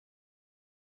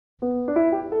Gender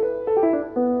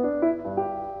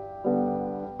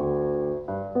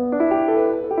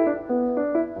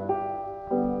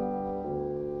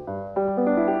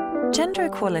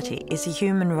equality is a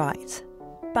human right,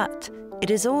 but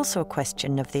it is also a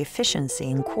question of the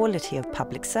efficiency and quality of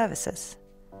public services.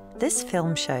 This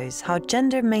film shows how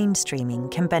gender mainstreaming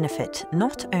can benefit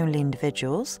not only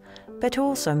individuals, but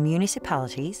also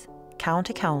municipalities,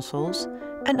 county councils,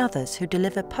 and others who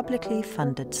deliver publicly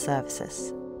funded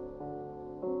services.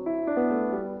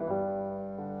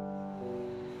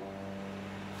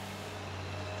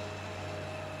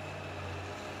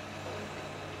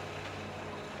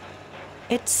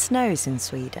 It snows in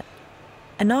Sweden,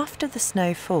 and after the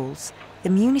snow falls, the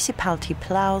municipality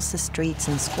ploughs the streets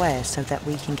and squares so that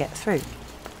we can get through.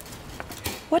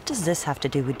 What does this have to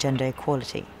do with gender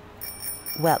equality?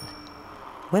 Well,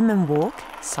 women walk,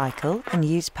 cycle and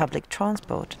use public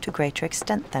transport to a greater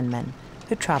extent than men,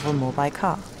 who travel more by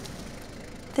car.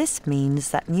 This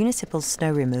means that municipal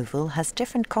snow removal has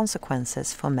different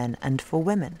consequences for men and for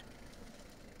women.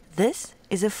 This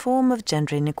is a form of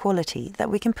gender inequality that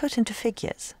we can put into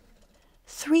figures.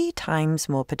 3 times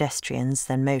more pedestrians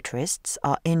than motorists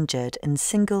are injured in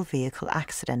single vehicle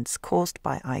accidents caused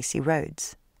by icy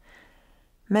roads.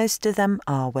 Most of them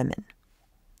are women.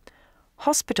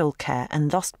 Hospital care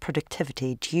and lost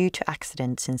productivity due to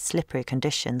accidents in slippery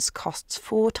conditions costs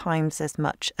 4 times as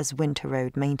much as winter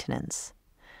road maintenance.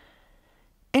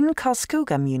 In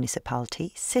Karlskoga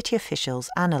municipality, city officials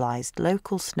analysed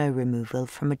local snow removal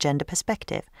from a gender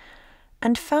perspective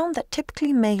and found that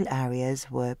typically male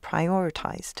areas were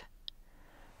prioritised.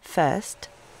 First,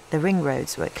 the ring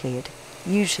roads were cleared,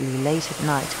 usually late at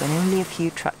night when only a few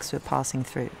trucks were passing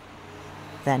through.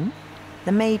 Then,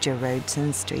 the major roads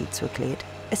and streets were cleared,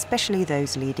 especially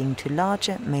those leading to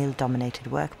larger male-dominated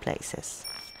workplaces.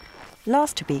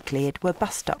 Last to be cleared were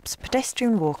bus stops,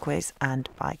 pedestrian walkways and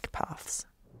bike paths.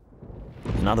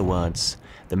 In other words,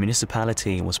 the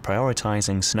municipality was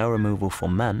prioritising snow removal for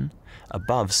men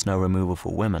above snow removal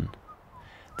for women.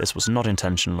 This was not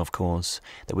intentional, of course.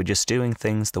 They were just doing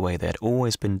things the way they had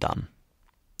always been done.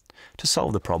 To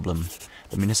solve the problem,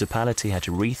 the municipality had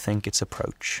to rethink its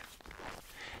approach.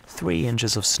 3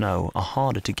 inches of snow are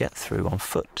harder to get through on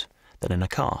foot than in a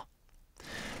car.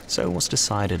 So it was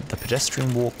decided that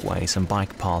pedestrian walkways and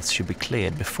bike paths should be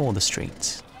cleared before the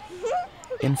streets.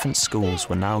 Infant schools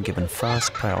were now given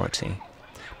first priority,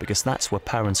 because that's where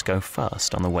parents go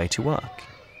first on the way to work.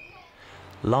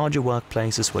 Larger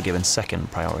workplaces were given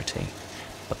second priority,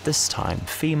 but this time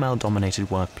female-dominated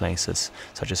workplaces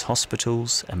such as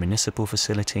hospitals and municipal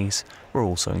facilities were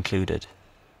also included.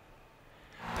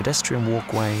 Pedestrian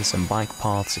walkways and bike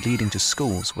paths leading to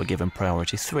schools were given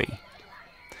priority 3.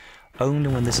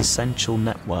 Only when this essential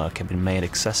network had been made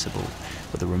accessible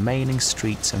were the remaining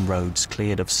streets and roads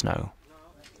cleared of snow.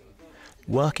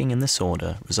 Working in this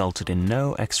order resulted in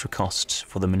no extra costs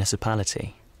for the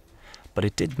municipality, but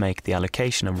it did make the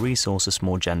allocation of resources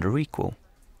more gender equal.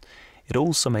 It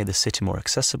also made the city more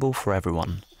accessible for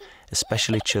everyone,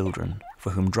 especially children,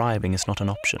 for whom driving is not an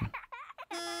option.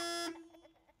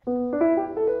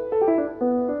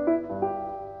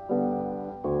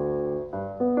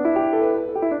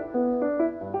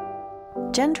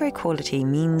 Gender equality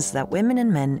means that women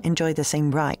and men enjoy the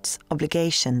same rights,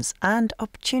 obligations and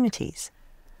opportunities.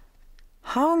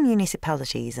 How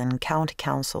municipalities and county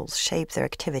councils shape their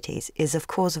activities is of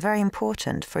course very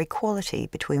important for equality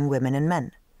between women and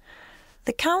men.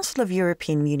 The Council of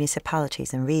European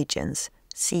Municipalities and Regions,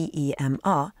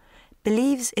 CEMR,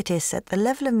 believes it is at the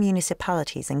level of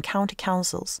municipalities and county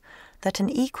councils that an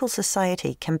equal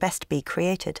society can best be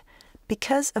created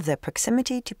because of their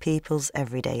proximity to people's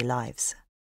everyday lives.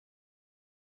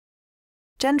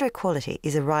 Gender equality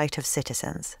is a right of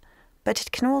citizens, but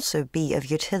it can also be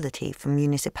of utility for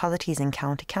municipalities and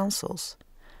county councils.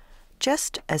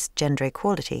 Just as gender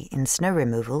equality in snow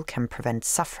removal can prevent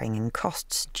suffering and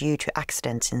costs due to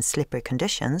accidents in slippery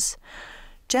conditions,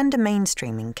 gender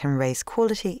mainstreaming can raise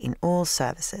quality in all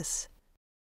services.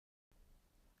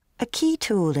 A key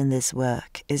tool in this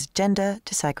work is gender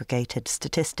disaggregated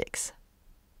statistics.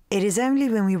 It is only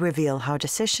when we reveal how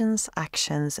decisions,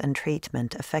 actions and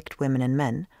treatment affect women and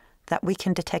men that we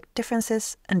can detect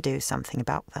differences and do something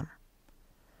about them.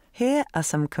 Here are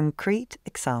some concrete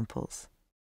examples.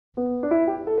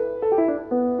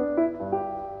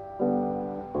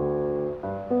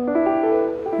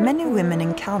 Many women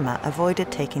in Kalmar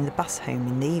avoided taking the bus home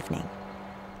in the evening.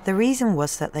 The reason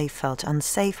was that they felt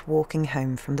unsafe walking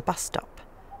home from the bus stop.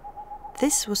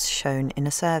 This was shown in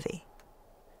a survey.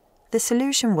 The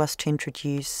solution was to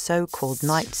introduce so-called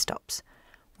night stops,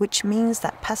 which means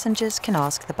that passengers can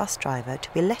ask the bus driver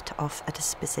to be let off at a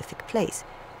specific place,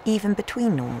 even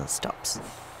between normal stops.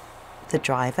 The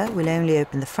driver will only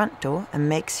open the front door and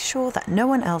makes sure that no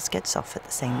one else gets off at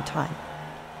the same time.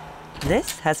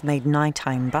 This has made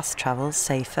nighttime bus travel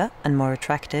safer and more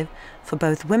attractive for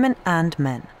both women and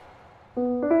men.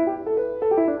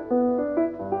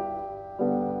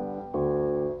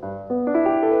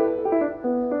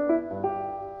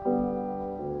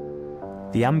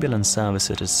 The ambulance service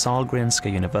at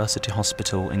Sahlgrenska University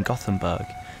Hospital in Gothenburg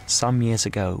some years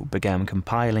ago began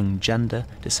compiling gender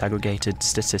disaggregated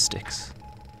statistics.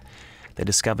 They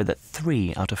discovered that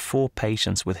 3 out of 4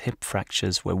 patients with hip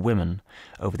fractures were women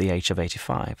over the age of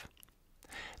 85.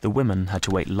 The women had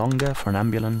to wait longer for an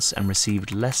ambulance and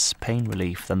received less pain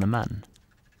relief than the men.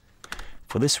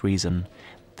 For this reason,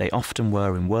 they often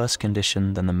were in worse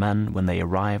condition than the men when they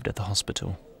arrived at the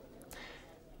hospital.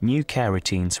 New care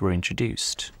routines were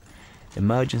introduced.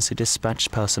 Emergency dispatch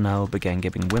personnel began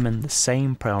giving women the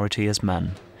same priority as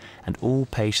men, and all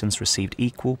patients received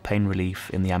equal pain relief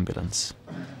in the ambulance.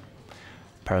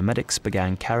 Paramedics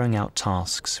began carrying out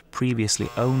tasks previously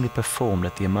only performed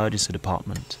at the emergency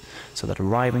department, so that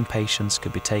arriving patients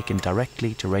could be taken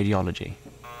directly to radiology.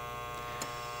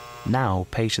 Now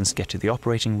patients get to the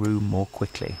operating room more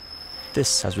quickly.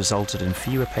 This has resulted in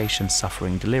fewer patients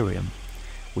suffering delirium,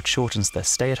 which shortens their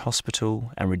stay at hospital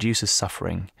and reduces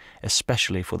suffering,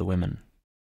 especially for the women.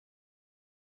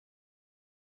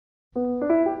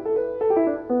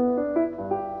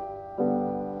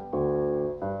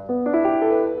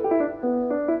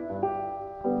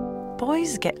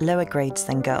 Boys get lower grades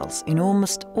than girls in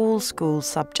almost all school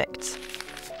subjects.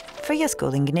 Fria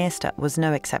School in Gnesta was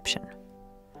no exception.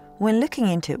 When looking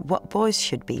into what boys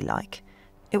should be like,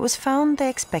 it was found they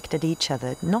expected each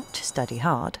other not to study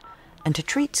hard and to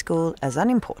treat school as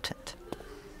unimportant.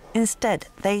 Instead,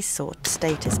 they sought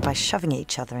status by shoving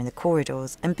each other in the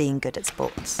corridors and being good at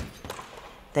sports.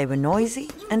 They were noisy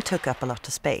and took up a lot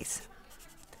of space.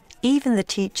 Even the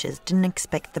teachers didn't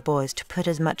expect the boys to put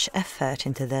as much effort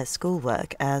into their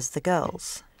schoolwork as the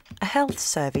girls. A health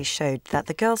survey showed that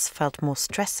the girls felt more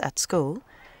stress at school,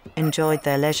 enjoyed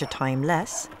their leisure time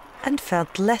less, and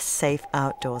felt less safe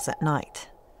outdoors at night.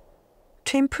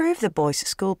 To improve the boys'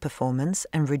 school performance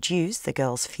and reduce the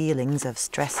girls' feelings of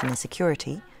stress and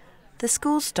insecurity, the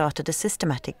school started a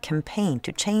systematic campaign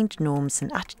to change norms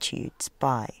and attitudes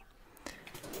by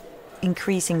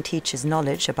increasing teachers'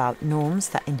 knowledge about norms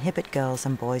that inhibit girls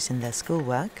and boys in their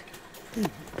schoolwork,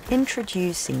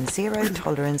 introducing zero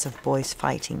tolerance of boys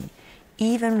fighting,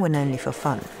 even when only for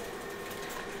fun,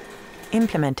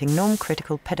 implementing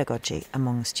norm-critical pedagogy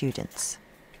among students,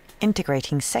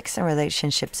 integrating sex and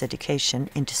relationships education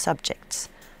into subjects,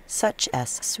 such as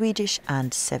Swedish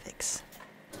and civics.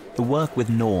 The work with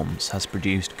norms has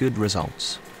produced good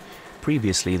results.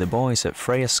 Previously, the boys at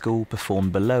Freja School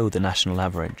performed below the national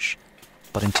average,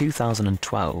 but in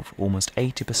 2012, almost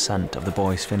 80% of the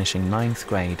boys finishing 9th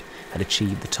grade had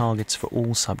achieved the targets for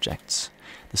all subjects,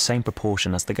 the same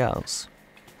proportion as the girls.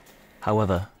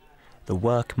 However, the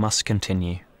work must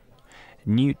continue.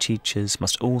 New teachers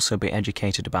must also be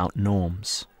educated about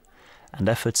norms, and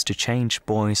efforts to change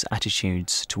boys'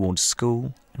 attitudes towards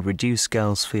school and reduce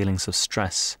girls' feelings of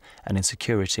stress and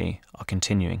insecurity are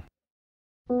continuing.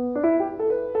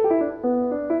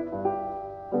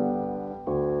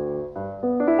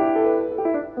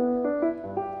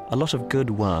 A lot of good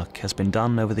work has been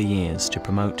done over the years to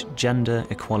promote gender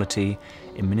equality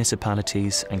in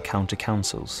municipalities and county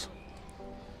councils.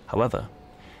 However,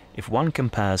 if one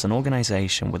compares an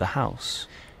organisation with a house,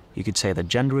 you could say that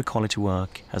gender equality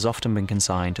work has often been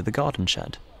consigned to the garden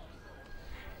shed.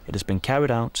 It has been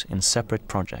carried out in separate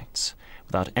projects,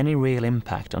 without any real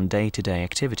impact on day-to-day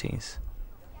activities.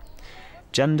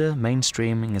 Gender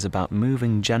mainstreaming is about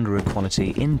moving gender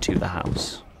equality into the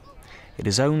house. It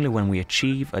is only when we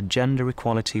achieve a gender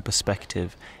equality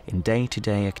perspective in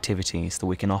day-to-day activities that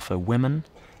we can offer women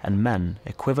and men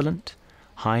equivalent,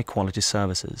 high-quality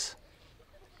services.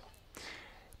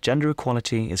 Gender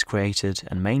equality is created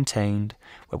and maintained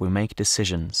where we make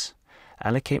decisions,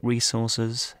 allocate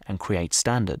resources, and create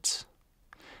standards.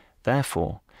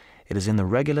 Therefore, it is in the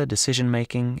regular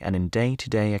decision-making and in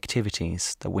day-to-day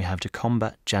activities that we have to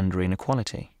combat gender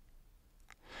inequality.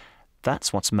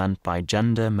 That's what's meant by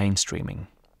gender mainstreaming.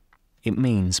 It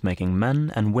means making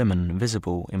men and women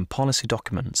visible in policy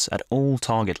documents at all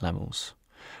target levels,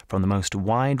 from the most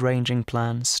wide-ranging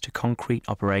plans to concrete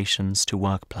operations to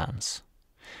work plans.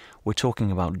 We're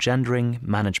talking about gendering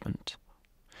management.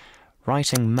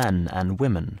 Writing men and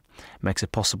women makes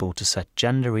it possible to set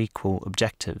gender-equal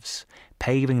objectives,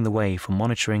 paving the way for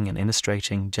monitoring and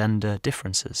illustrating gender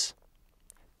differences.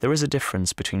 There is a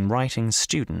difference between writing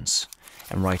students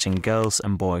and writing girls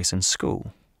and boys in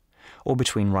school, or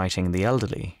between writing the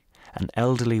elderly and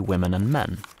elderly women and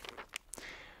men.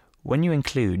 When you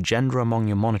include gender among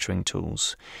your monitoring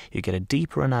tools, you get a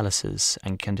deeper analysis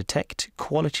and can detect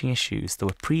quality issues that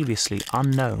were previously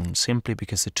unknown simply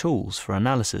because the tools for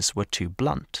analysis were too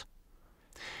blunt.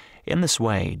 In this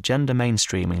way, gender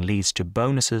mainstreaming leads to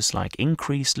bonuses like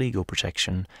increased legal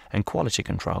protection and quality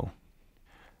control.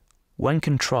 When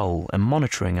control and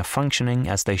monitoring are functioning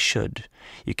as they should,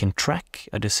 you can track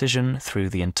a decision through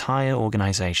the entire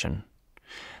organization.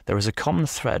 There is a common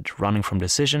thread running from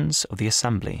decisions of the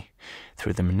Assembly,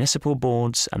 through the municipal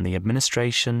boards and the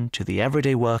administration to the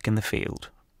everyday work in the field.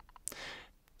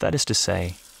 That is to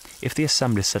say, if the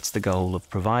Assembly sets the goal of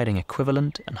providing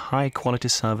equivalent and high-quality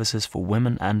services for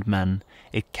women and men,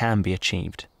 it can be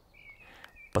achieved.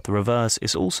 But the reverse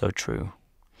is also true.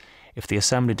 If the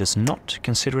Assembly does not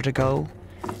consider it a goal,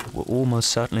 it will almost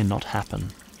certainly not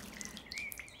happen.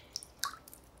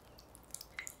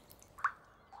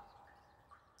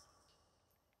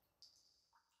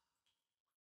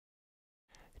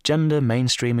 Gender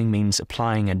mainstreaming means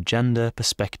applying a gender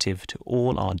perspective to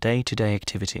all our day-to-day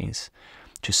activities,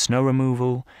 to snow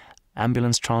removal,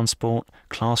 ambulance transport,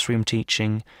 classroom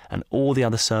teaching, and all the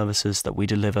other services that we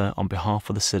deliver on behalf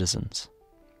of the citizens.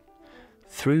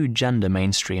 Through gender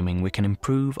mainstreaming, we can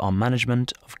improve our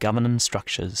management of governance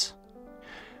structures.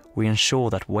 We ensure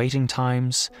that waiting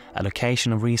times,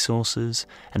 allocation of resources,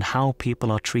 and how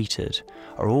people are treated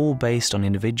are all based on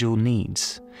individual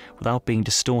needs, without being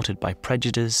distorted by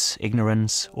prejudice,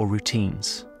 ignorance, or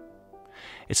routines.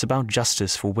 It's about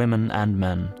justice for women and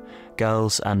men,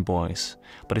 girls and boys,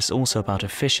 but it's also about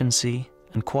efficiency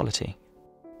and quality.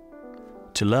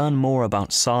 To learn more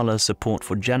about SALA's support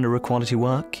for gender equality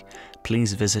work,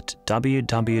 please visit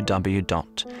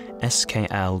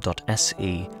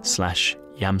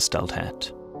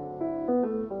www.skl.se/jämställdhet.